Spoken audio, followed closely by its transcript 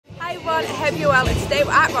everyone, I hope you're well, and today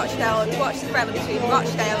we're at Rochdale to watch the friendly between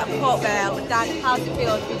Rochdale and Port Vale. Dad, how's it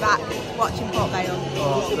feel to be back watching Port Vale?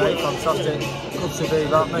 Oh, it's great, fantastic. Good to be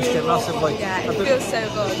back, missed it massively. Yeah, it feels so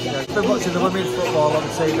good. Yeah, it's been watching the women's football on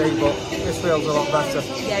TV, but this feels a lot better.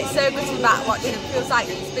 Yeah, it's so good to be back watching. It feels like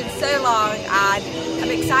it's been so long, and I'm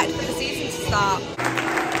excited for the season to start.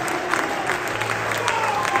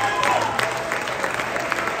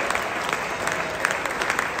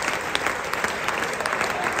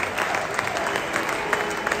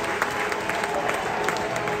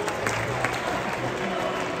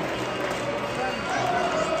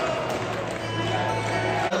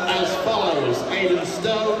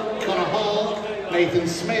 Connor Hall, Nathan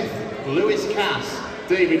Smith, Lewis Cass,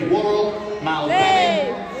 David Worrell, Mal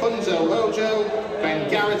Benning, Hunzo Rojo, Ben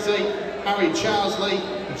Garrity, Harry Charsley,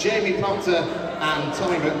 Jamie Proctor and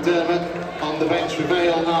Tommy McDermott. On the bench for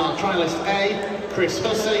Vale are trialist A, Chris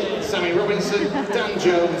Hussey, Sammy Robinson, Dan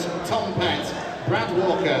Jones, Tom Pett, Brad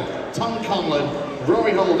Walker, Tom Conlon,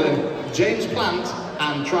 Rory Holden, James Plant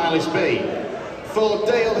and trialist B. For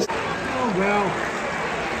Dale... Oh well.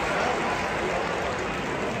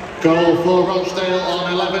 Goal for Rochdale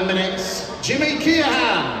on 11 minutes, Jimmy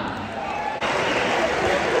Keohan.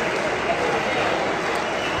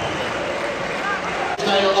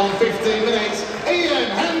 Rochdale on 15 minutes,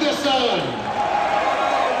 Ian Henderson.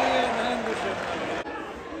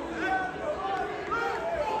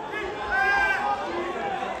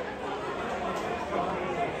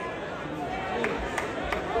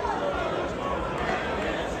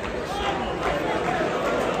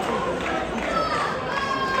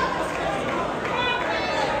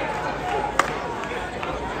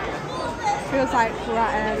 Feels like we're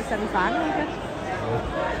at the semi-final again.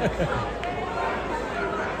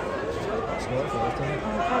 I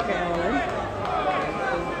can't get it all in.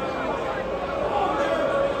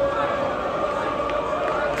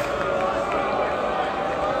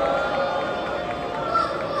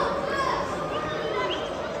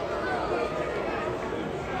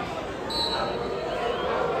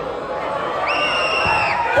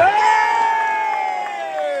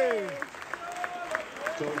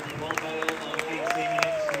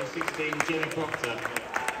 Jamie Proctor.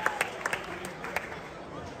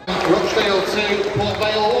 Rochdale 2, Port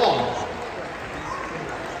Vale 1.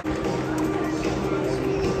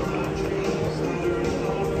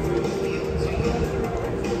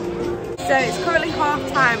 So it's currently half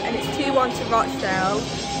time and it's 2-1 to Rochdale.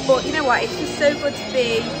 But you know what, it's just so good to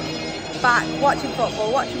be back watching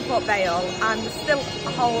football, watching Port Vale, and there's still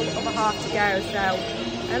a whole other half to go, so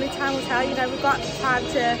only time will tell. You know, we've got time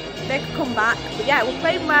to make a comeback. But yeah, we're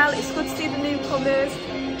playing well. It's good to see the newcomers,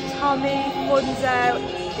 Tommy, Hunzo.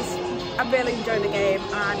 I'm really enjoying the game,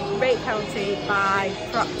 and great penalty by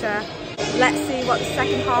Proctor. Let's see what the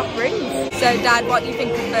second half brings. So Dad, what do you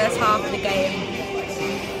think of the first half of the game?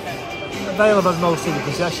 Vale have had most of the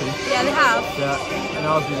possession. Yeah, they have. Yeah, and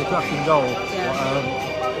ours was a cracking goal. Yeah.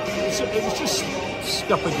 But, it was just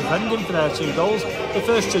scrappy defending for their 2 goals. The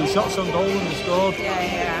first 2 shots on goal and they scored.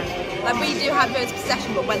 Yeah. Like, we do have most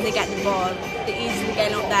possession, but when they get the ball, they're easily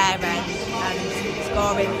getting up their end and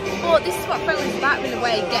scoring. But this is what friendly's about in a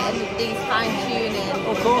way, getting these fine-tuning.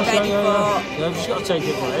 Of course, ready yeah, you've just got to take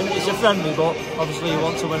it for it. It's a friendly, but obviously you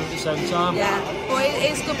want to win at the same time. Yeah, but it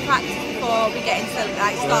is good practice before we get into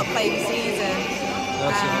start playing the season.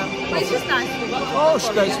 But it's just nice to be watching. Oh, it's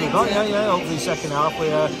great to be back, yeah. Hopefully second half we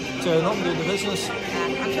turn up and do the business. Yeah,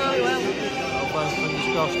 I'm sure we will. Fingers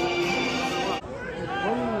crossed.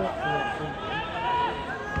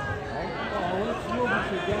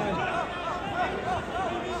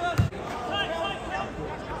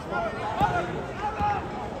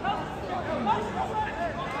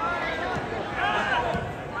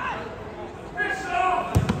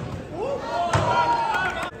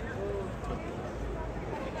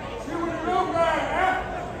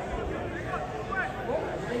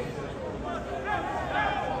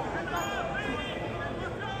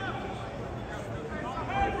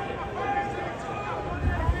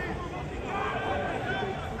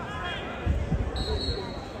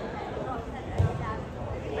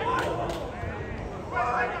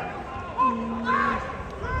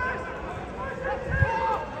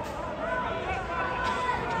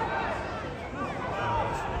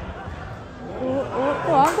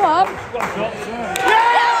 Go on.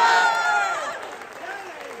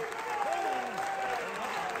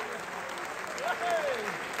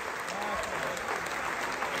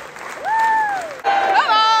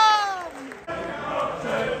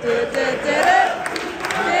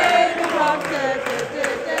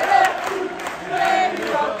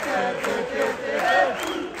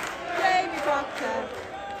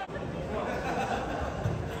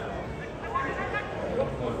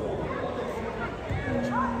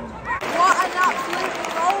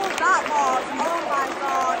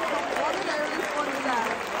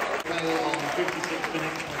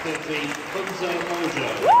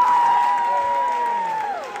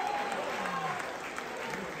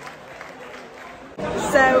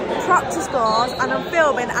 So Proctor scores and I'm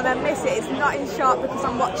filming and I miss it. It's not in shot because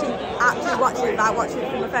I'm actually watching it without watching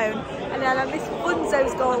it from my phone. And then I missed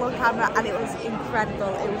Funzo's goal on camera and it was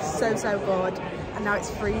incredible. It was so, so good. And now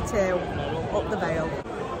it's 3-2 up the Vale.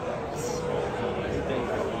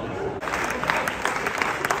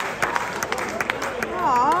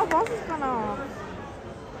 Oh, what's gone off?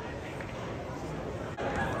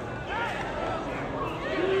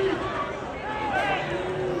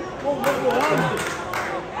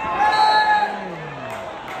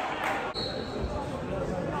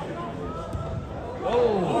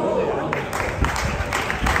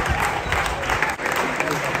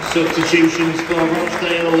 Substitutions for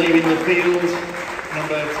Rochdale leaving the field.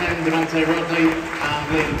 Number 10, Devante Rodney and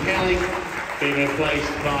Liam Kelly, being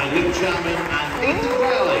replaced by Luke Chapman and Ethan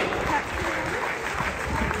Vale.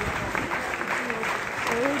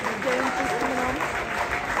 James is coming on.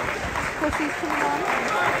 Pussy's coming on.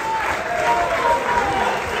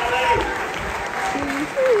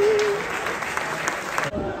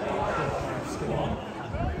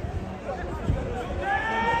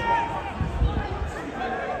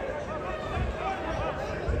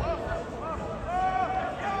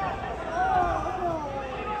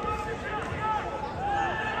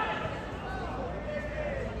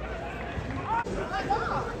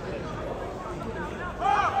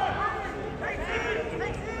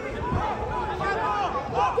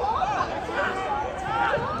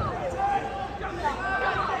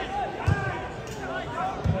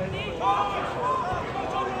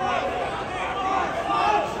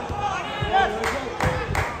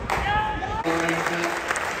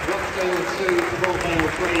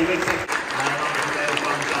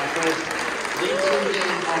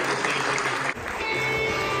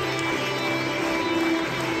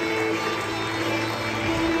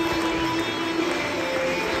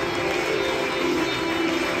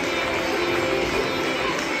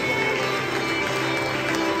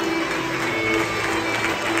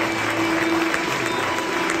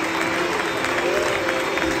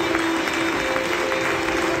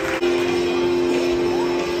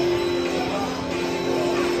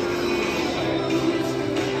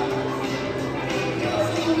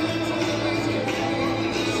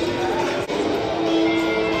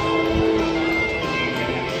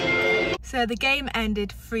 So the game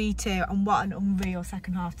ended 3-2 and what an unreal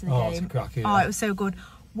second half to the game. It's a cracker, Oh, it was so good.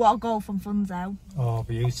 What a goal from Funzo. Oh,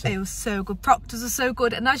 beautiful. It was so good. Proctors are so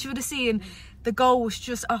good. And as you would have seen, the goal was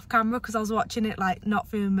just off camera because I was watching it like not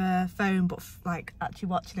through my phone but like actually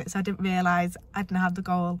watching it. So I didn't realise I didn't have the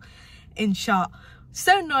goal in shot.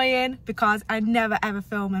 So annoying because I never ever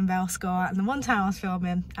film when Vale score. And the one time I was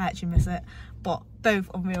filming, I actually miss it. But both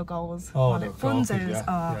unreal goals. Oh, Funzo's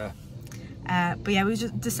are. Yeah. But yeah, it was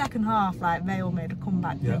just the second half, like Vale made a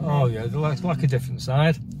comeback. Yeah, oh yeah, they're like a different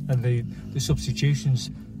side, and the substitutions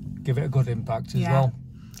give it a good impact as well.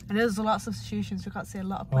 And there's a lot of substitutions, we got to see a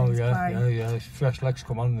lot of players play. Yeah, fresh legs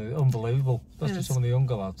come on, they're unbelievable, especially some of the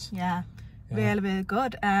younger lads. Yeah, really, really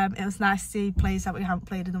good. It was nice to see players that we haven't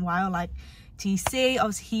played in a while, like TC,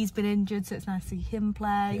 obviously he's been injured, so it's nice to see him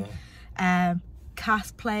play.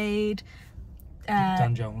 Cass played.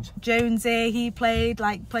 Dan Jones. Jonesy, he played,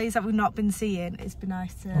 like players that we've not been seeing. It's been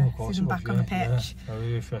nice to see them back on the pitch. Yeah,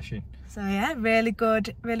 very refreshing. So yeah, really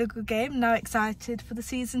good game. Now excited for the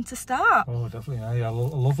season to start. Oh, definitely. Yeah, a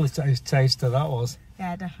lovely taster that was.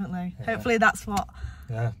 Yeah, definitely. Yeah. Hopefully that's what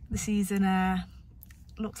the season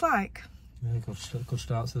looks like. Yeah, good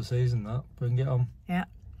start to the season. That bring it on. Yeah.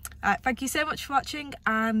 Thank you so much for watching,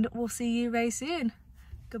 and we'll see you very soon.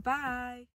 Goodbye.